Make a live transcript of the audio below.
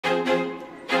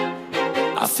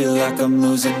feel like I'm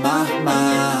losing my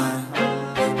mind.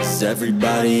 Is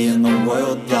everybody in the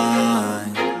world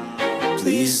blind?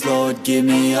 Please, Lord, give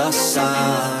me a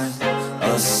sign,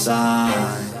 a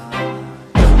sign.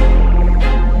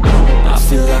 I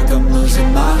feel like I'm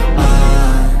losing my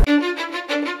mind.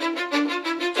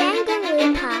 Jangan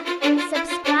lupa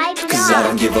subscribe. Cause I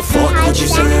don't give a fuck what you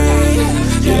say.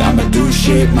 Yeah, I'ma do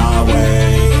shit my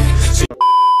way.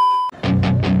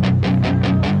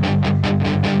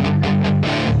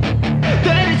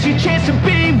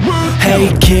 Hey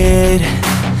kid,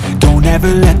 don't ever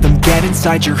let them get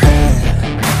inside your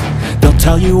head. They'll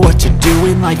tell you what to do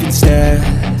in life instead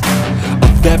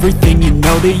of everything you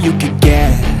know that you could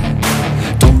get.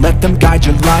 Don't let them guide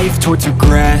your life towards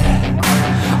regret.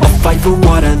 I'll fight for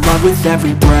what I love with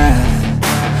every breath.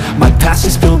 My past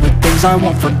is filled with things I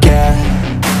won't forget.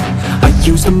 I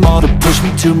use them all to push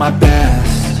me to my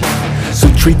best. So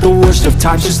treat the worst of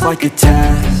times just like a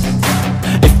test.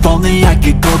 If only I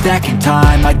could go back in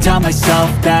time, I'd tell myself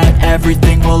that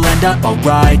everything will end up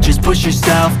alright. Just push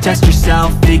yourself, test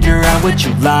yourself, figure out what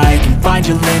you like, and find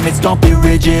your limits, don't be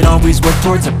rigid, always work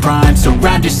towards a prime.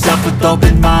 Surround yourself with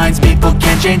open minds, people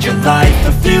can change your life.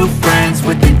 A few friends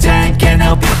with intent can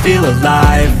help you feel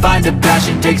alive. Find a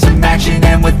passion, take some action,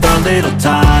 and with a little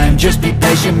time, just be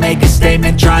patient, make a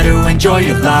statement, try to enjoy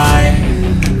your life.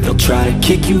 They'll try to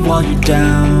kick you while you're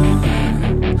down.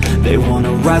 They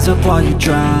wanna rise up while you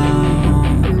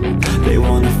drown. They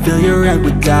wanna fill your head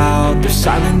with doubt. They're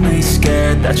silently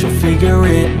scared that you'll figure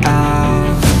it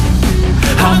out.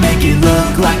 I'll make it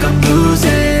look like I'm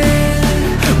losing,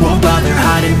 won't bother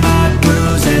hiding my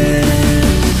bruises.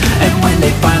 And when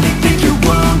they finally think you're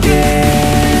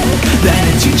wounded, then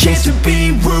it's your chance to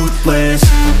be ruthless.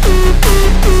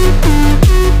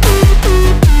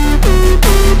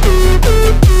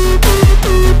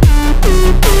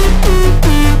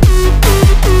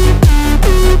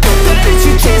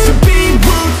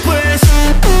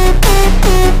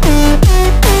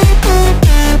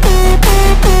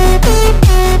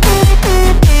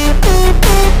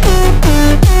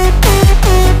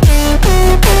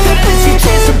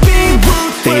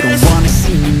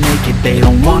 They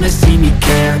don't wanna see me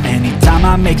care. Anytime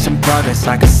I make some progress,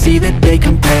 I can see that they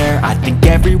compare. I think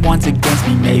everyone's against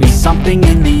me, maybe something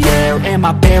in the air. Am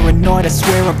I paranoid? I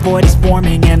swear a void is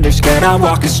forming and they're scared. I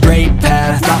walk a straight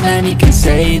path, not many can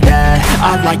say that.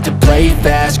 I like to play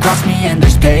fast, cross me and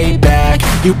there's payback.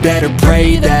 You better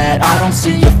pray that I don't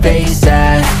see your face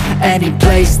at any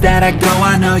place that I go.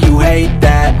 I know you hate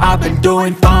that. I've been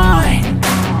doing fine,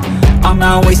 I'm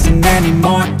not wasting any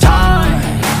more time.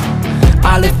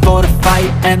 I live for the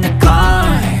fight and the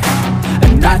climb,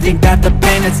 and I think that the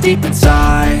pain that's deep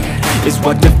inside is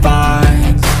what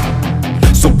defines.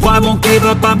 So I won't give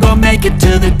up, I'm gonna make it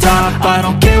to the top. I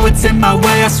don't care what's in my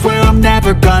way, I swear I'm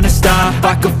never gonna stop.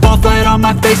 I could fall flat on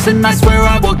my face and I swear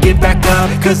I will get back up.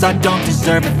 Cause I don't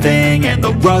deserve a thing and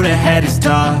the road ahead is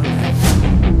tough.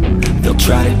 They'll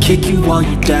try to kick you while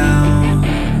you're down.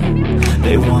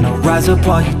 They wanna rise up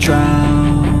while you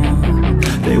drown.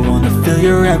 They wanna fill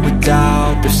your head with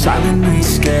doubt. They're silently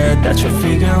scared that you'll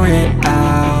figure it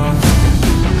out.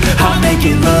 I'll make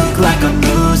it look like I'm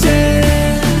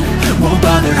losing, won't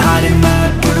bother hiding my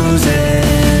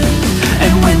bruises.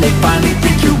 And when they finally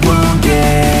think you're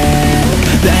wounded,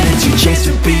 then it's your chance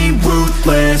to be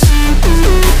ruthless.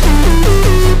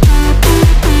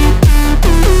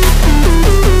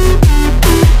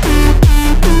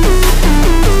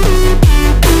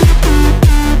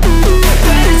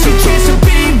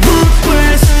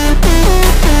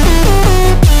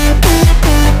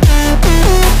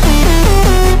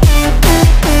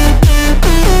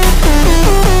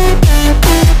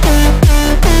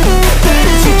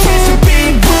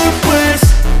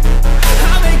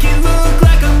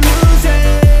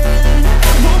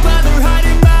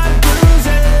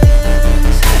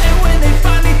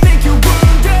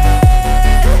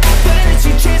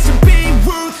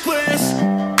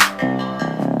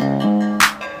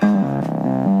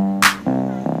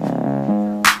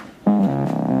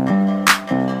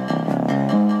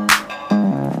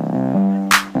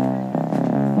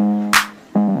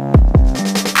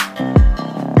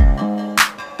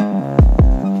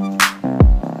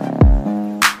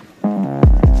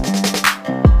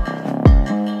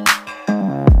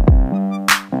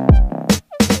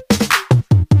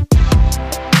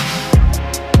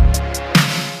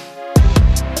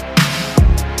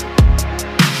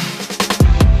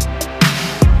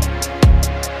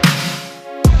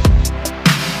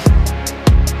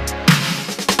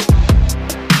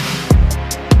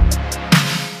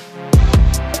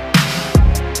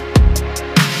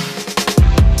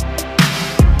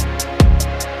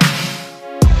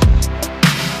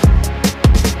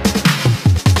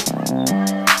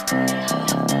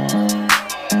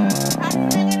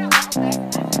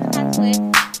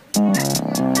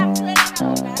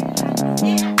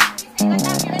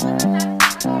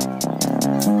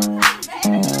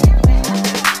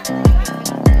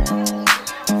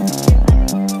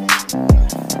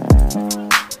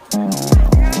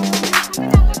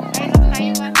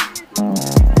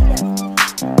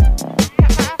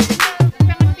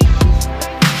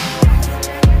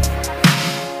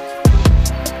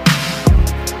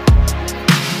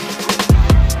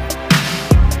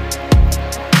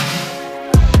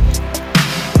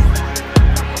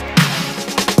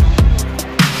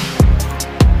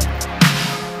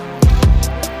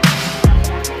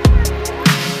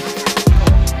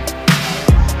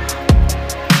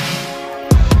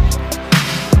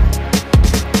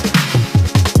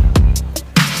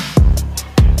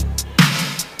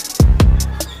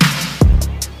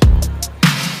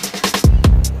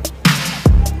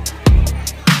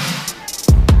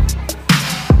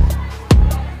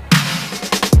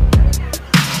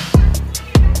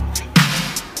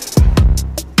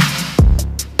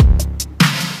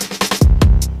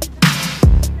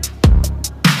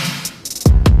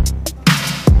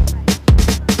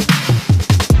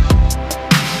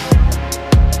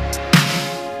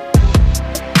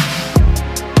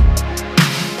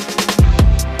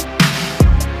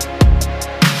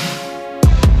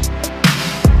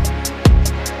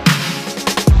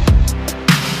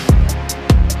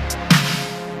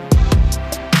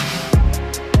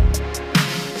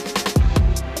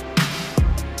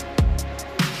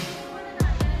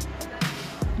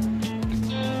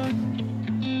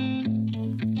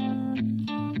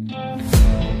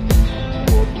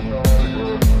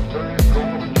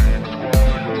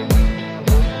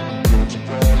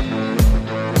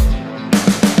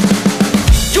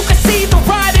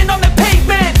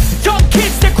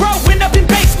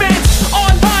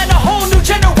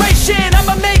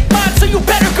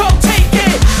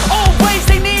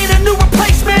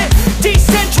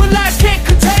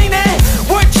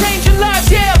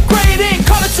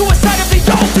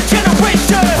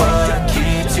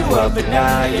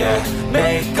 night, yeah.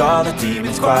 Make all the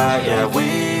demons quiet, yeah.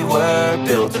 We were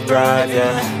built to thrive,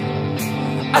 yeah.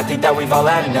 I think that we've all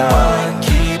had enough. What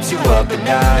keeps you up at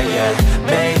night, yeah.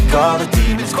 Make all the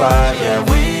demons quiet, yeah.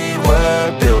 We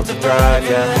were built to thrive,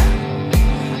 yeah.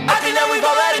 I think that we've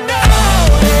all had enough,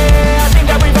 yeah. I think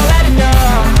that we've all had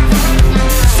enough.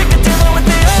 Sick of dealing with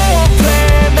the old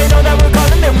plan. They know that we're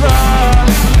calling it wrong.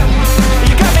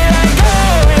 You got me like,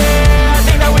 oh yeah. I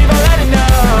think that we've all had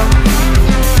enough.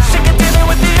 Sick of dealing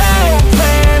with the old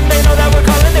plan. They know that we're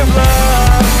calling it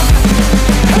wrong.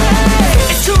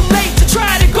 Hey, it's too late to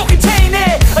try to go contain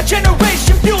it. A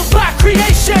generation fueled by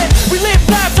creation. We live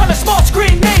lives on a small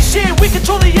screen nation. We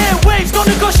control the airwaves, no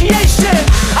negotiation.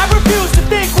 I refuse to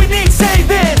think we need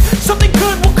saving. Something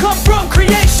good will come from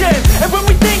creation. And when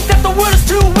we think that the world is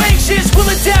too anxious, we'll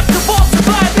adapt, evolve,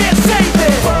 survive and save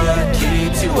it. What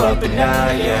keeps you up at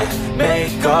night, yeah.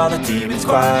 Make all the demons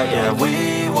quiet, yeah.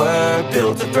 We were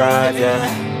built to thrive, yeah.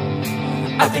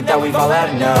 I think that we've all had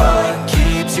enough. What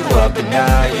keeps you up at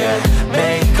night, yeah.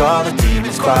 Make all the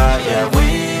demons quiet, yeah.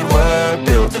 We were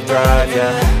built to thrive,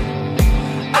 yeah.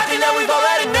 I think that we've all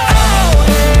had enough,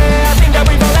 yeah. I think that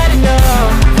we've all had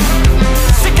enough.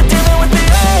 Sick of dealing with the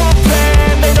old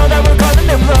plan. They know that we're calling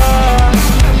it wrong.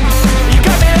 You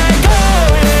got me like,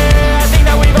 oh yeah. I think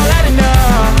that we've all had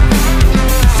enough.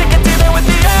 Sick of dealing with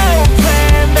the old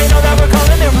plan. They know that we're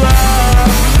calling it wrong.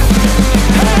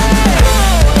 Hey,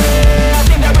 oh yeah. I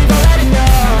think that we've all had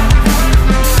enough.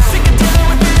 Sick of dealing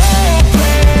with the old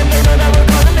plan. They know that we're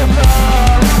calling it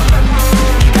wrong.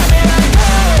 You got me like,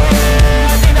 oh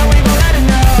yeah. I think that we've all had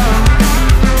enough.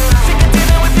 Sick of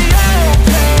dealing with the old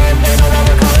plan. They know that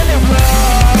we're calling it wrong.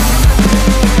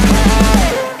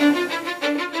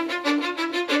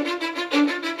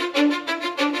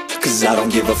 Cause I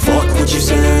don't give a fuck what you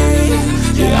say.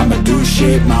 Yeah, I'ma do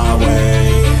shit my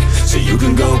way. So you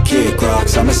can go kick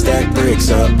rocks, I'ma stack bricks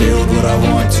up, build what I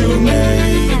want to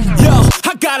make. Yo,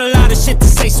 I got a lot of shit to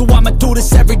say, so I'ma do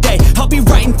this every day. I'll be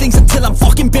writing things until I'm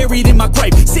fucking buried in my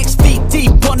grave. 6 feet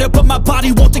deep under, but my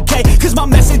body won't decay. Cause my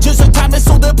messages are timeless,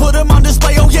 so they'll put them on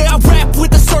display. Oh yeah, I rap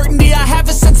with a certainty, I have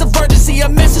a sense of urgency. A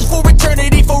message for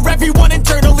eternity, for everyone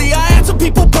internally. I had some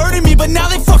people burning me, but now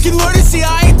they fucking learn to see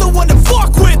I ain't the one to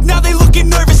fuck with, now they looking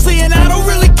nervously. And I don't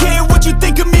really care what you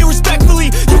think of me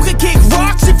respectfully. You can kick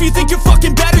rocks if you think you're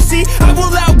fucking better, see. I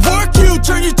will outwork you,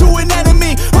 turn you to an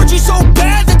enemy. Hurt you so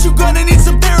bad that you're gonna need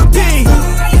some therapy.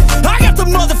 I got the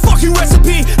motherfucking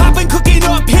recipe. I've been cooking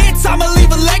up hits, I'ma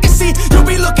leave a legacy. You'll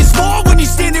be looking small when you're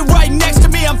standing right next to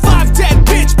me. I'm 5'10",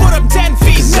 bitch, but I'm 10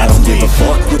 feet Cause I don't give a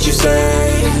fuck what you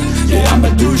say. Yeah, I'ma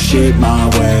do shit my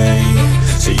way.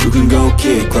 So you can go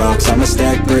kick rocks, I'ma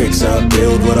stack bricks up,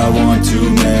 build what I want to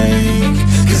make.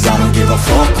 Cause I don't give a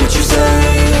fuck what you say.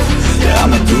 Yeah,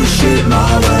 I'ma do shit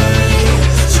my way.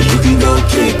 So you can go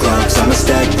kick rocks, I'ma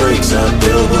stack bricks up,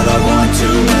 build what I want to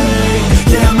make.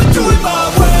 Yeah, I'ma do it my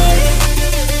way.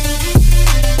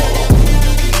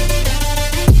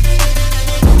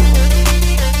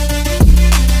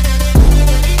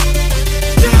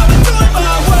 Yeah, I'ma do it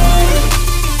my way.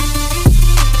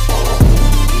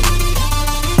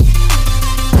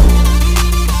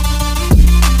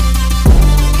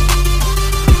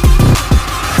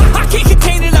 I can't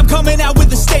contain it, I'm coming out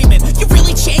with a statement. You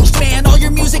really changed, man, all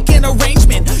your music and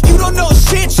arrangement. You don't know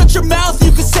shit, shut your mouth,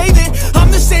 you can save it. I'm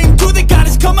the same dude that got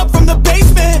his come up from the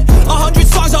basement. 100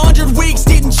 songs, 100 weeks,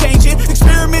 didn't change it.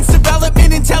 Experiments,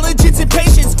 development, intelligence, and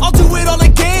patience. I'll do it all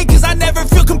again, cause I never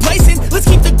feel complacent. Let's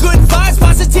keep the good vibes,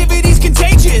 positivity's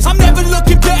contagious. I'm never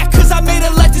looking back, cause I made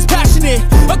a life that's passionate.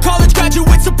 A college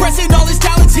graduate suppressing all his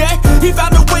talents, yeah. He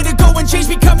found a way to go and change,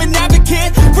 become an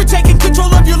advocate. For taking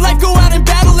control of your life, go out and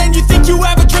battle. And you think you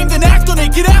have a dream, then act on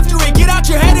it. Get after it, get out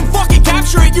your head and fucking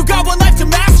capture it. You got one life to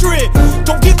master it.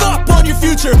 Don't give up on your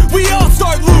future, we all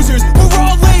start losers. We're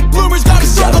all late bloomers, gotta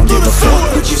struggle through the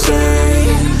sewer. What you say?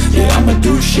 Yeah, I'ma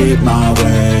do shit my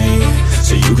way.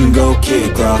 So you can go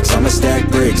kick rocks, I'ma stack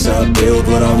bricks up, build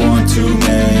what I want to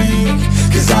make.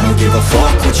 Cause I don't give a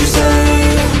fuck what you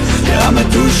say. Yeah, I'ma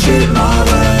do shit my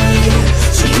way.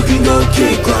 So you can go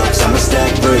kick rocks, I'ma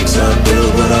stack bricks up,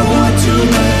 build what I want to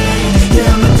make.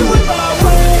 Yeah, I'ma do it my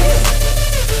way.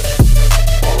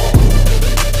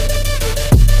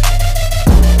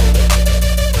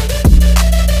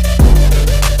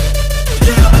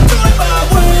 Yeah, I'ma do it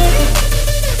my way.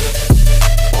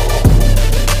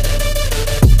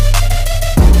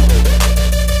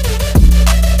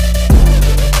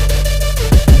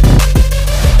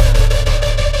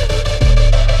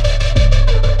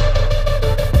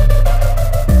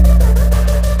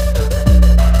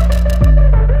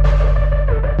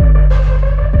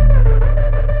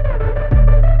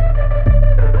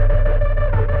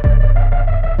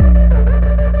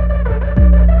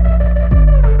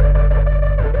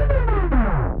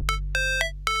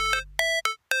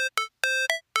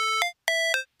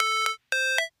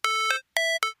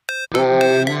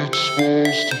 Never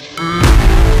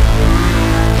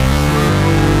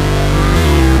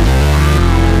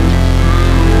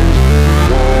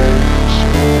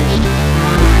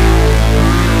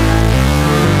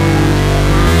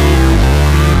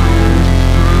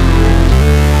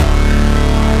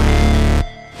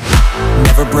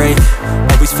break,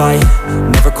 always fight,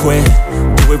 never quit,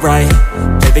 do it right,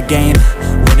 play the game,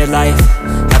 win it life,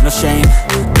 have no shame,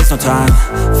 there's no time,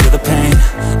 feel the pain,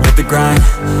 live the grind,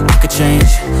 I could change,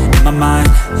 in my mind,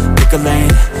 pick a lane,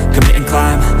 commit and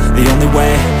climb, the only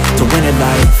way to win it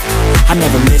life. I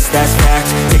never miss, that's fact,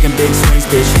 taking big swings,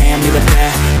 bitch, hand me the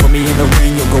bat, put me in the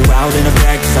ring, you'll go out in a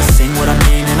bag, cause I sing what I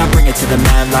mean and I bring it to the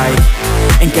mad light.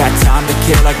 Ain't got time to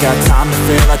kill, I got time to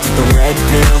feel, I took the red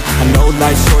pill, I know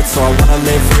life's short so I wanna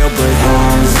live real, but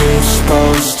how's it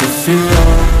supposed to feel?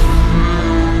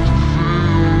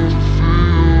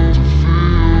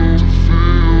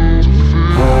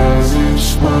 How's it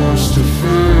supposed to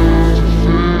feel?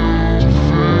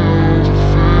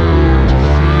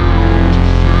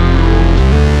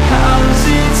 How's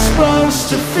it supposed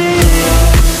to feel?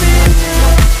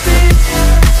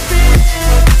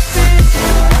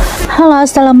 Halo,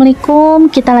 assalamualaikum.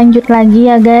 Kita lanjut lagi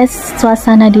ya guys.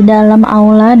 Suasana di dalam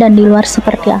aula dan di luar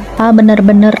seperti apa?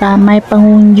 Bener-bener ramai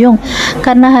pengunjung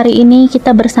karena hari ini kita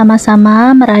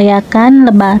bersama-sama merayakan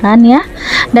lebaran ya.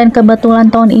 Dan kebetulan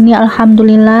tahun ini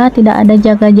alhamdulillah tidak ada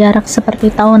jaga jarak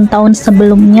seperti tahun-tahun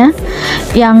sebelumnya.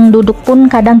 Yang duduk pun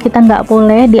kadang kita nggak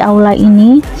boleh di aula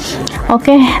ini.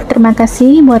 Oke, terima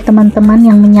kasih buat teman-teman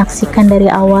yang menyaksikan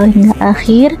dari awal hingga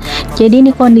akhir. Jadi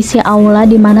ini kondisi aula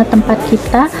di mana tempat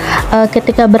kita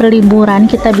ketika berliburan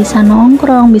kita bisa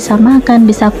nongkrong, bisa makan,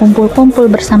 bisa kumpul-kumpul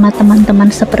bersama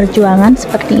teman-teman seperjuangan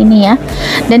seperti ini ya.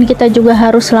 Dan kita juga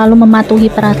harus selalu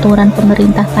mematuhi peraturan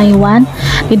pemerintah Taiwan.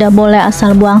 Tidak boleh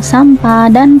asal buang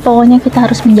sampah dan pokoknya kita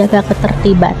harus menjaga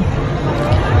ketertiban.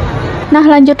 Nah,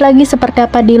 lanjut lagi seperti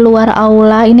apa di luar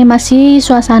aula. Ini masih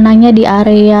suasananya di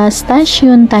area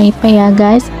stasiun Taipei ya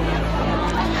guys.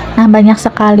 Nah, banyak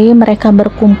sekali mereka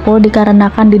berkumpul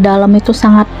dikarenakan di dalam itu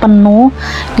sangat penuh.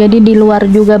 Jadi di luar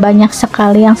juga banyak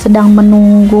sekali yang sedang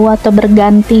menunggu atau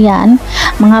bergantian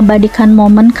mengabadikan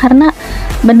momen karena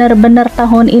benar-benar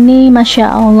tahun ini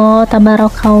Masya Allah,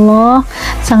 Tabarakallah,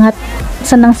 sangat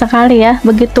senang sekali ya,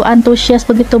 begitu antusias,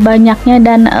 begitu banyaknya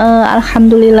dan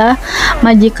alhamdulillah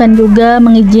majikan juga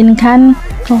mengizinkan.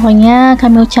 Pokoknya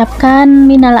kami ucapkan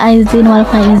minal aizin wal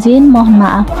faizin, mohon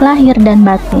maaf lahir dan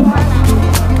batin.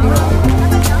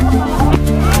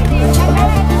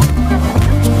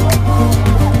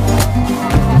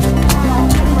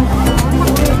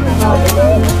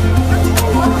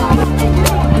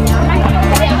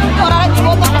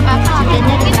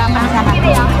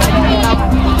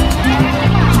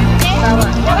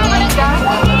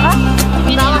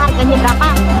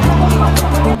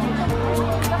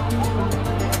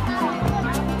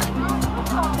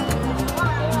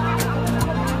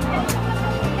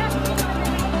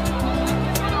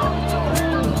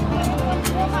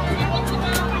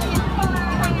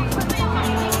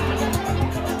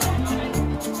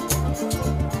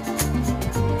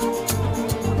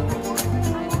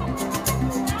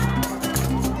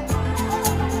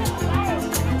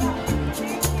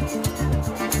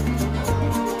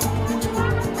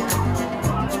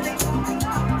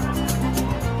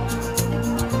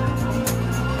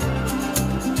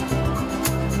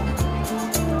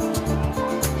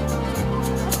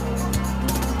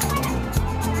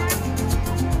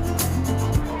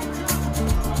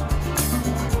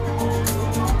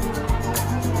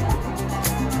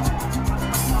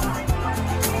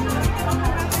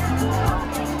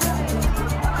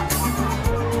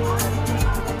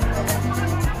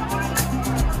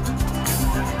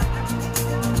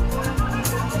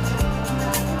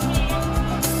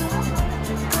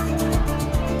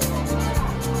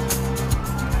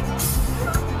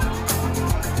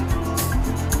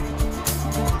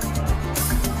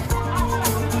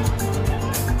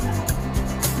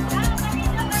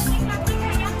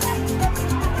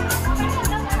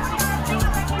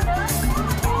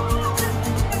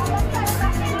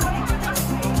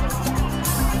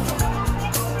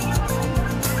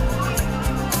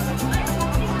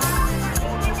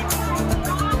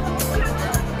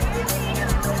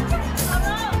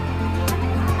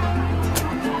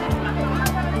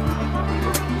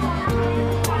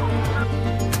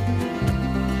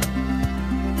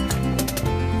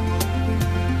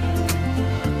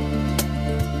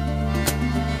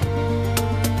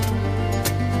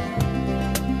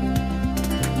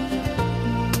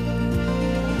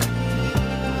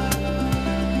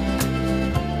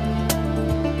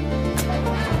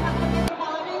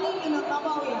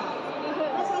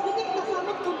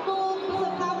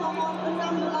 nomor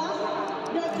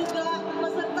 16 dan juga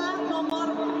peserta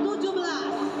nomor 17.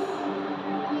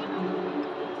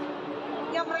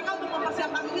 Ya, mereka untuk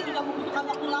mempersiapkan ini juga membutuhkan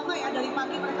waktu lama ya, dari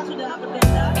pagi mereka sudah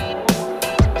berdandan.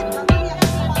 Tapi yang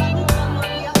kepalanya juga luar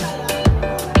biasa ya.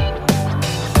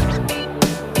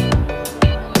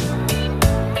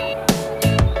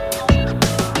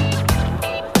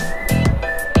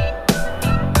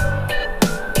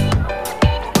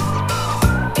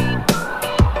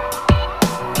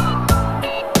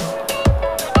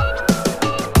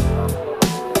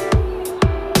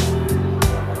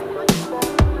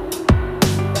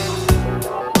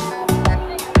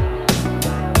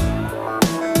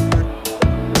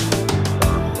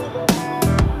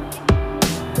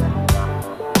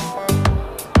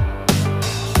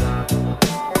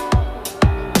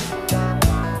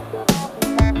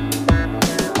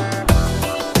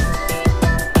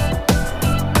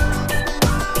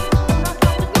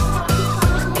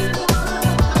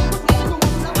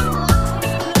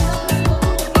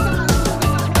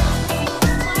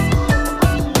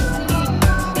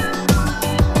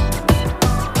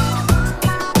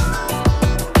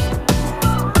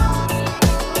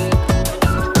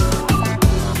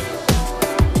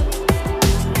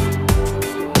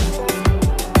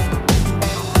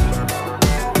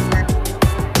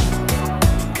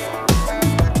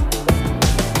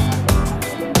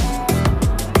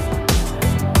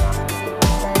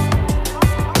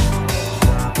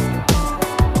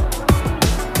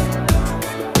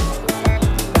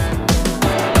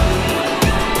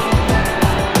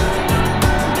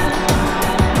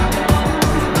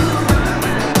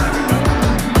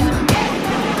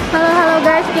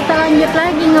 Kita lanjut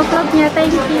lagi ngevlognya,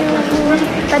 thank you.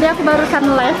 Tadi aku barusan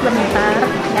live bentar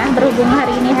ya, berhubung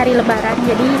hari ini hari lebaran,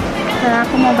 jadi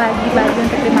aku mau bagi-bagi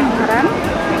untuk 5 orang.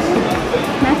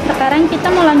 Nah, sekarang kita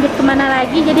mau lanjut kemana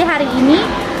lagi? Jadi hari ini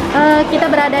kita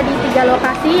berada di 3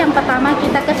 lokasi. Yang pertama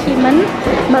kita ke Shimen,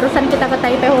 barusan kita ke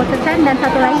Taipei Hotesan, dan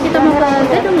satu lagi kita mau ke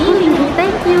gedung ini.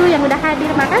 Thank you yang udah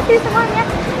hadir, makasih semuanya.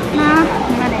 Nah,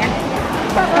 gimana ya?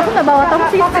 Aku nggak bawa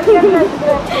tongsis. Tapi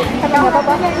nggak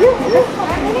apa-apa.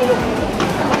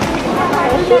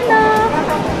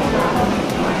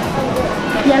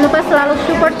 Jangan lupa selalu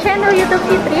support channel YouTube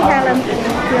Fitri, Hellen.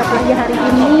 Setiap lagi hari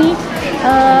ini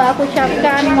aku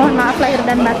ucapkan mohon maaf lahir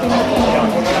dan batin.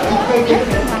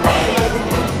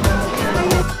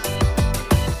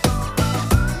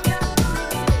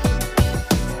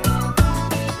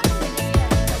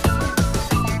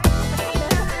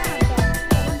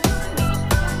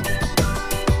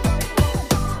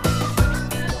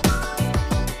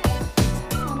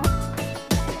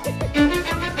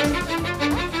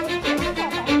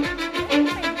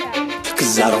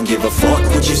 I don't give a fuck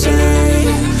what you say.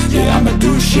 Yeah, I'ma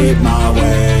do shit my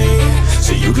way.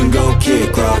 So you can go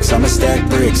kick rocks, I'ma stack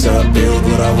bricks up, build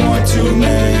what I want to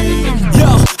make.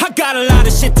 Yo, I got a lot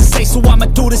of shit to say, so I'ma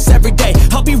do this every day.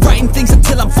 I'll be writing things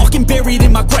until I'm fucking buried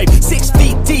in my grave. 6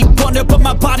 feet deep under, but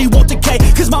my body won't decay.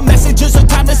 Cause my messages are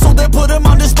timeless, so they'll put them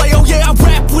on display. Oh yeah, I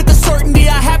rap with a certainty,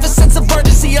 I have a sense of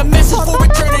urgency. A message for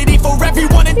eternity, for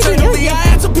everyone internally. I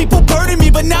had some people burning me,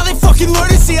 but now they fucking learn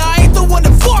to see I ain't the one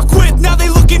to fuck with. Now they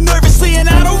looking nervously, and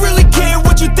I don't really care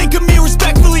what you think of me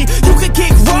respectfully. You can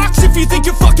kick rocks if you think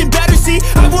you're fucking better, see.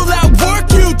 I will outwork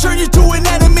you, turn you to an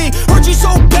enemy. Hurt you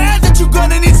so bad that you're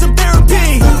gonna need some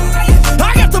therapy.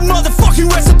 I got the motherfucking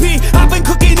recipe. I've been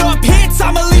cooking up hits,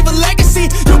 I'ma leave a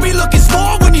legacy. You'll be looking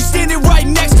small when you're standing right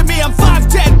next to me. I'm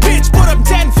 5'10", bitch, but I'm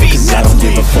 10 feet. Cause I don't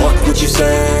give a fuck what you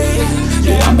say.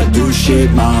 Yeah, I'ma do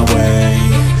shit my way.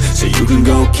 So you can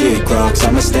go kick rocks,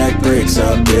 I'ma stack bricks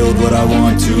up, build what I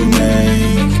want to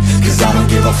make. Cause I don't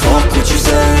give a fuck what you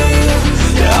say.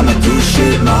 Yeah, I'ma do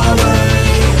shit my way.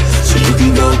 So you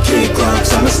can go kick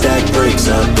rocks, I'ma stack bricks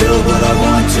up, build what I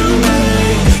want to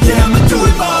make. Yeah, I'ma do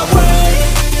it my way.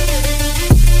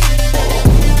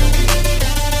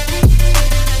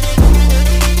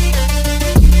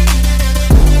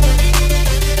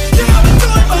 Yeah, I'ma do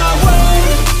it my way.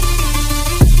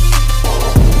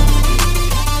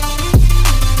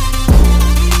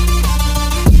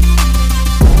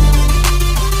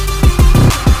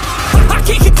 I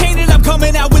can't contain it, I'm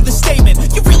coming out with a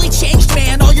statement. You really changed,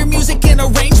 man, all your music and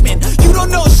arrangement. You don't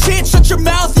know shit, shut your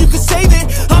mouth, you can save it.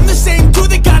 I'm the same dude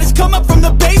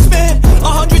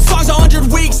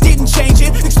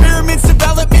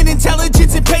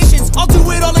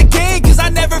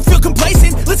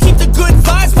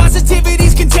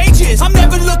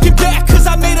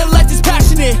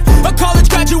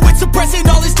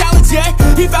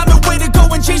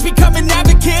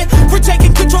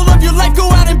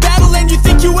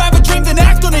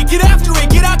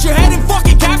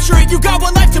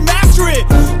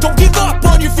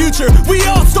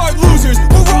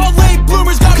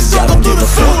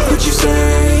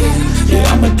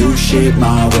shit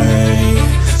my way.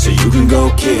 So you can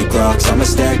go kick rocks, I'ma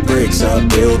stack bricks up,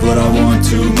 build what I want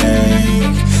to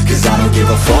make. Cause I don't give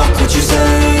a fuck what you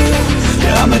say,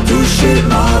 yeah, I'ma do shit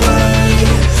my way.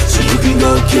 So you can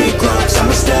go kick rocks,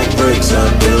 I'ma stack bricks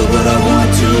up, build what I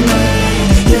want to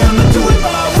make. Yeah, I'ma do it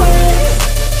my way.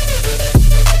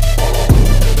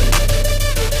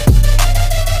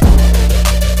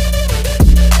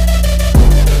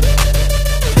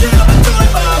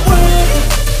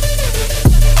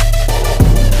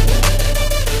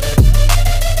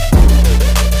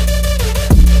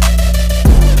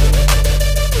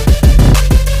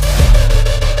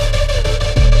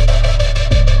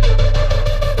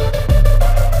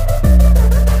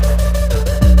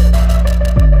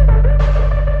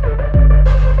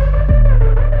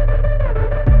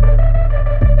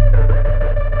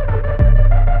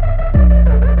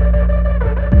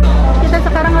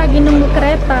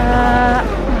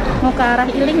 Mau ke arah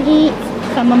Ilingi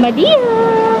sama Mbak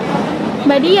Dian.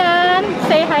 Mbak Dian,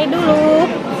 say hi dulu.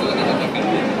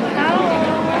 Halo.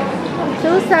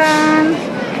 Susan.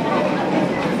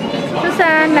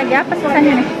 Susan, lagi apa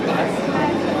Susannya nih?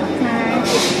 Nah,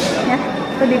 ya,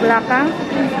 itu di belakang.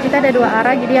 Kita ada dua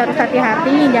arah, jadi harus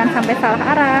hati-hati, jangan sampai salah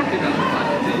arah.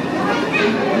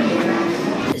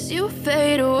 As you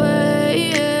fade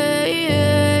away,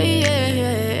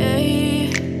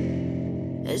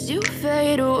 as you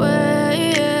fade away.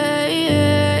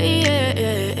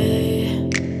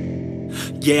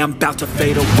 Yeah, I'm about to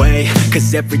fade away,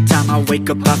 cause every time I wake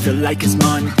up I feel like it's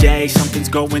Monday. Something's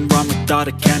going wrong with all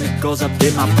the chemicals up in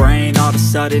my brain. All of a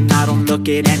sudden I don't look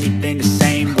at anything the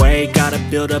same way. Gotta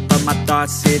build up of my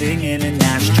thoughts sitting in an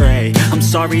ashtray. I'm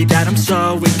sorry that I'm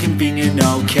so inconvenient,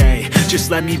 okay. Just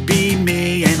let me be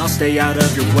me and I'll stay out of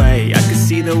your way. I can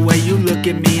see the way you look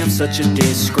at me, I'm such a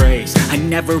disgrace. I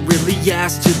never really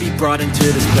asked to be brought into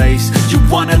this place. You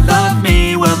wanna love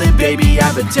me? Well then baby I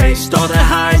have a taste. All the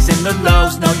highs and the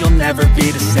lows, no you'll never be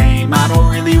the same. I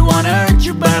don't really wanna hurt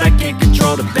you but I can't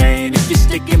control the pain. If you're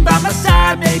sticking by my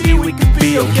side maybe we could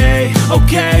be okay.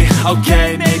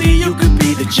 Okay, maybe you could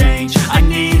be the change I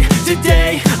need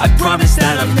today. I promise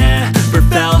that I've never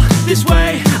felt this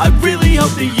way. I really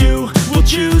hope that you will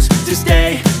choose to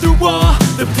stay through all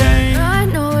the pain. I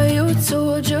know you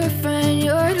told your friend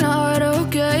you're not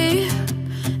okay,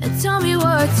 and tell me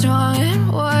what's wrong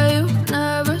and why you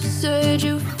never said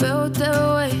you felt that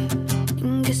way.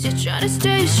 Guess you're trying to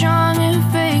stay strong and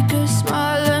fake a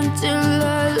smile until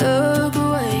I look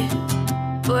away.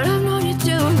 But I've known you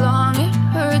too long, it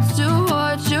hurts to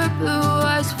watch your blue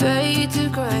eyes fade to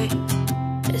gray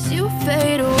as you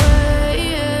fade away.